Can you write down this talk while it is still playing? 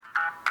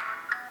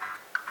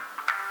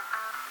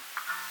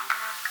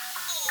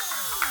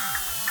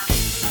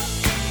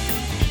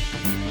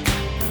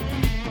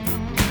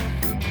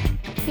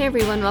Hey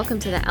everyone, welcome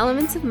to the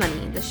Elements of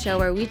Money, the show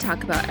where we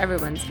talk about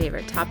everyone's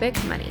favorite topic,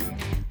 money.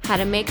 How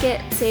to make it,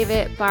 save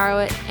it, borrow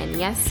it, and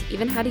yes,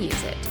 even how to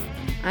use it.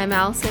 I'm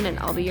Allison and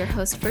I'll be your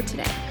host for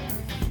today.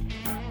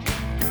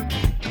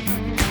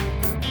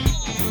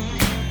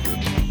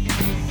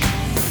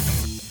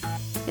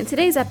 In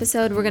today's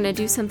episode, we're going to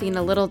do something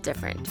a little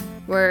different.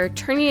 We're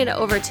turning it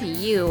over to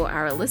you,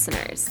 our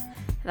listeners.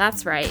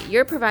 That's right,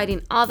 you're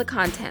providing all the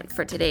content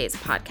for today's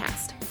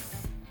podcast.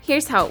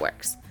 Here's how it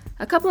works.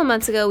 A couple of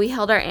months ago, we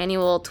held our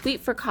annual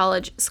Tweet for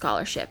College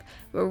Scholarship,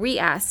 where we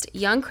asked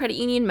young credit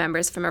union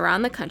members from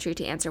around the country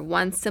to answer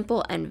one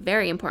simple and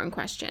very important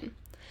question.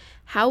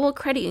 How will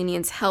credit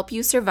unions help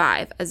you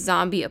survive a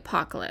zombie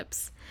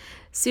apocalypse?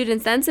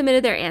 Students then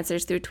submitted their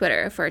answers through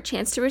Twitter for a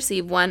chance to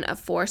receive one of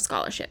 4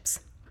 scholarships.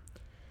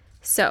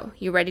 So,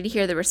 you ready to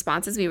hear the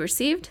responses we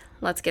received?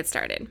 Let's get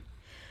started.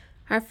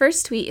 Our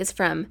first tweet is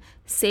from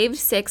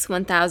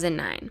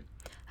Saved61009.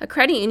 A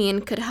credit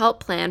union could help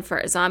plan for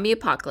a zombie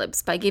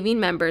apocalypse by giving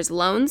members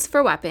loans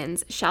for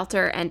weapons,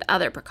 shelter, and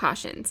other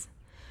precautions.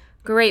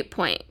 Great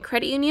point.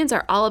 Credit unions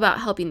are all about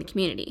helping the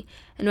community,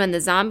 and when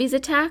the zombies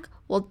attack,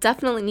 we'll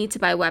definitely need to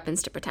buy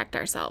weapons to protect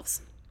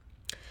ourselves.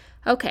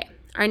 Okay,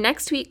 our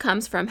next tweet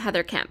comes from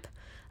Heather Kemp.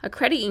 A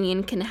credit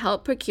union can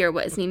help procure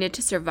what is needed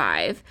to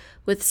survive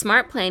with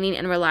smart planning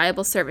and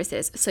reliable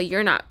services so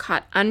you're not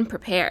caught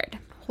unprepared.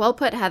 Well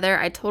put, Heather.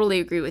 I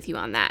totally agree with you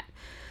on that.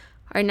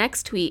 Our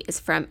next tweet is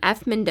from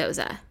F.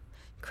 Mendoza.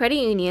 Credit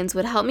unions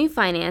would help me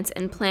finance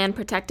and plan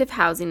protective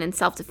housing and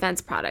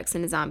self-defense products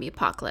in a zombie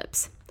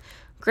apocalypse.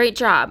 Great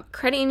job.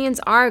 Credit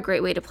unions are a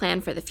great way to plan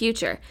for the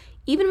future,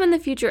 even when the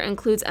future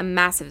includes a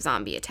massive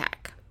zombie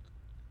attack.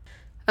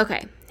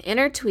 Okay, in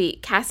her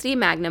tweet, Cassidy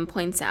Magnum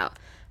points out,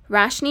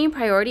 rationing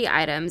priority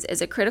items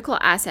is a critical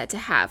asset to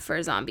have for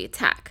a zombie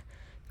attack.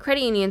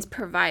 Credit unions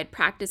provide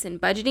practice in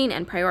budgeting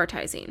and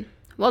prioritizing.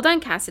 Well done,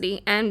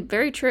 Cassidy, and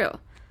very true.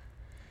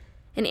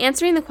 In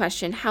answering the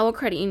question, how will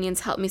credit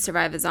unions help me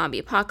survive a zombie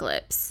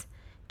apocalypse?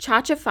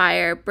 Chacha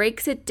Fire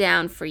breaks it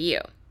down for you.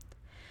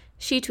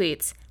 She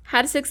tweets,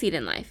 how to succeed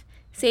in life.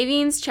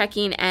 Savings,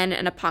 checking, and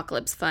an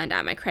apocalypse fund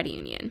at my credit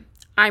union.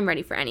 I'm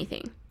ready for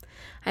anything.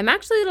 I'm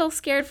actually a little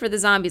scared for the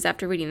zombies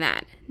after reading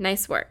that.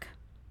 Nice work.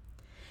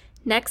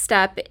 Next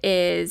up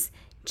is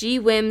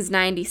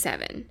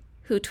GWims97,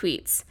 who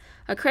tweets,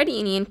 a credit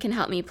union can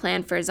help me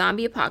plan for a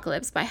zombie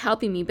apocalypse by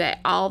helping me buy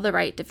all the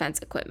right defense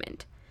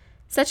equipment.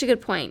 Such a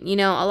good point. You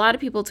know, a lot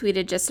of people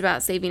tweeted just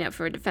about saving up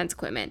for defense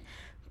equipment,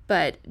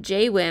 but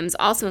Jay Wims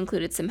also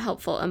included some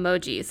helpful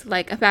emojis,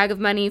 like a bag of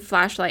money,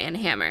 flashlight, and a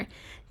hammer.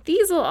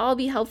 These will all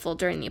be helpful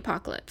during the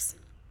apocalypse.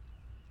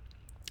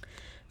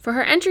 For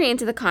her entry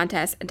into the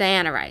contest,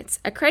 Diana writes,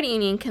 a credit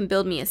union can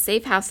build me a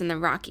safe house in the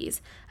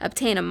Rockies,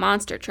 obtain a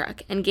monster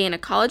truck, and gain a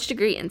college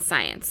degree in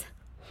science.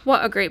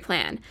 What a great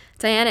plan.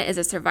 Diana is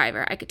a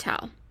survivor, I could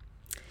tell.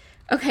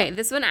 Okay,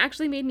 this one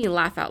actually made me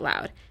laugh out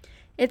loud.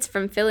 It's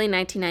from Philly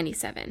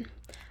 1997.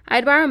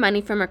 I'd borrow money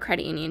from a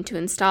credit union to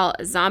install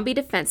a zombie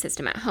defense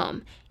system at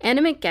home.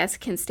 Animate guests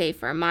can stay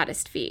for a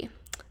modest fee.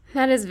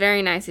 That is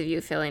very nice of you,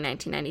 Philly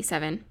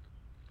 1997.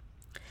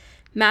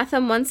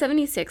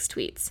 Matham176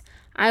 tweets,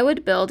 I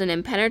would build an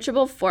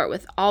impenetrable fort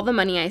with all the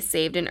money I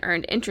saved and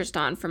earned interest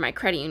on for my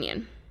credit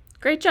union.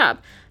 Great job.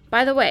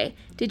 By the way,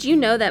 did you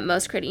know that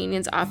most credit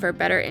unions offer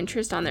better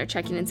interest on their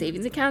checking and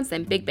savings accounts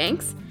than big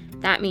banks?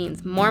 That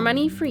means more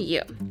money for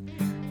you.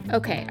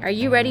 Okay, are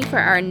you ready for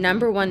our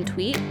number 1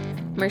 tweet?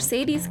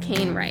 Mercedes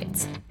Kane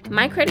writes,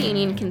 my credit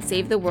union can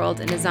save the world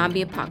in a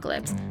zombie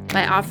apocalypse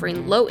by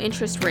offering low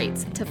interest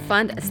rates to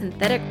fund a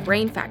synthetic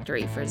brain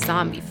factory for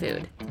zombie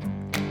food.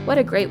 What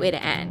a great way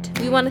to end.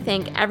 We want to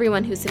thank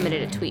everyone who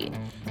submitted a tweet.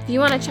 If you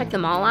want to check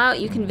them all out,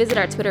 you can visit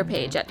our Twitter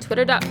page at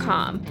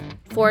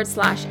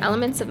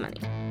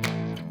twitter.com/elementsofmoney.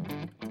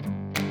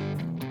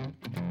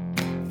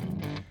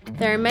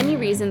 There are many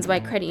reasons why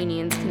credit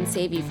unions can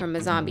save you from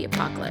a zombie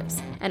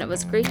apocalypse, and it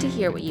was great to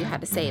hear what you had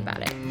to say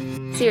about it.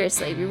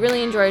 Seriously, we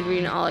really enjoyed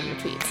reading all of your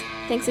tweets.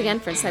 Thanks again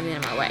for sending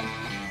them our way.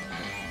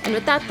 And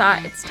with that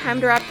thought, it's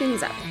time to wrap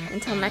things up.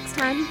 Until next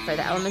time, for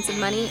the Elements of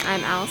Money,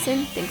 I'm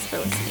Allison. Thanks for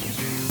listening.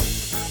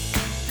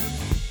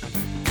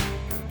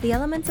 The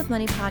Elements of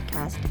Money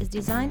podcast is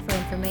designed for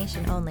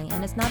information only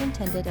and is not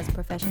intended as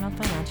professional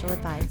financial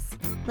advice.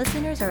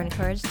 Listeners are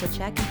encouraged to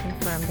check and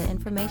confirm the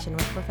information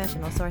with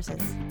professional sources.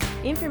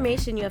 The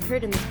information you have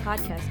heard in this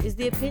podcast is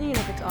the opinion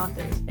of its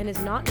authors and is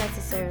not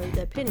necessarily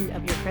the opinion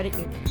of your credit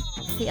union.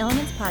 The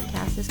Elements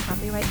podcast is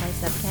copyright by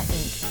Subcat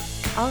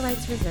Inc. All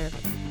rights reserved.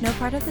 No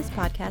part of this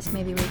podcast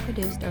may be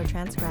reproduced or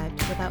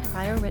transcribed without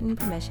prior written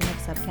permission of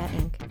Subcat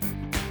Inc.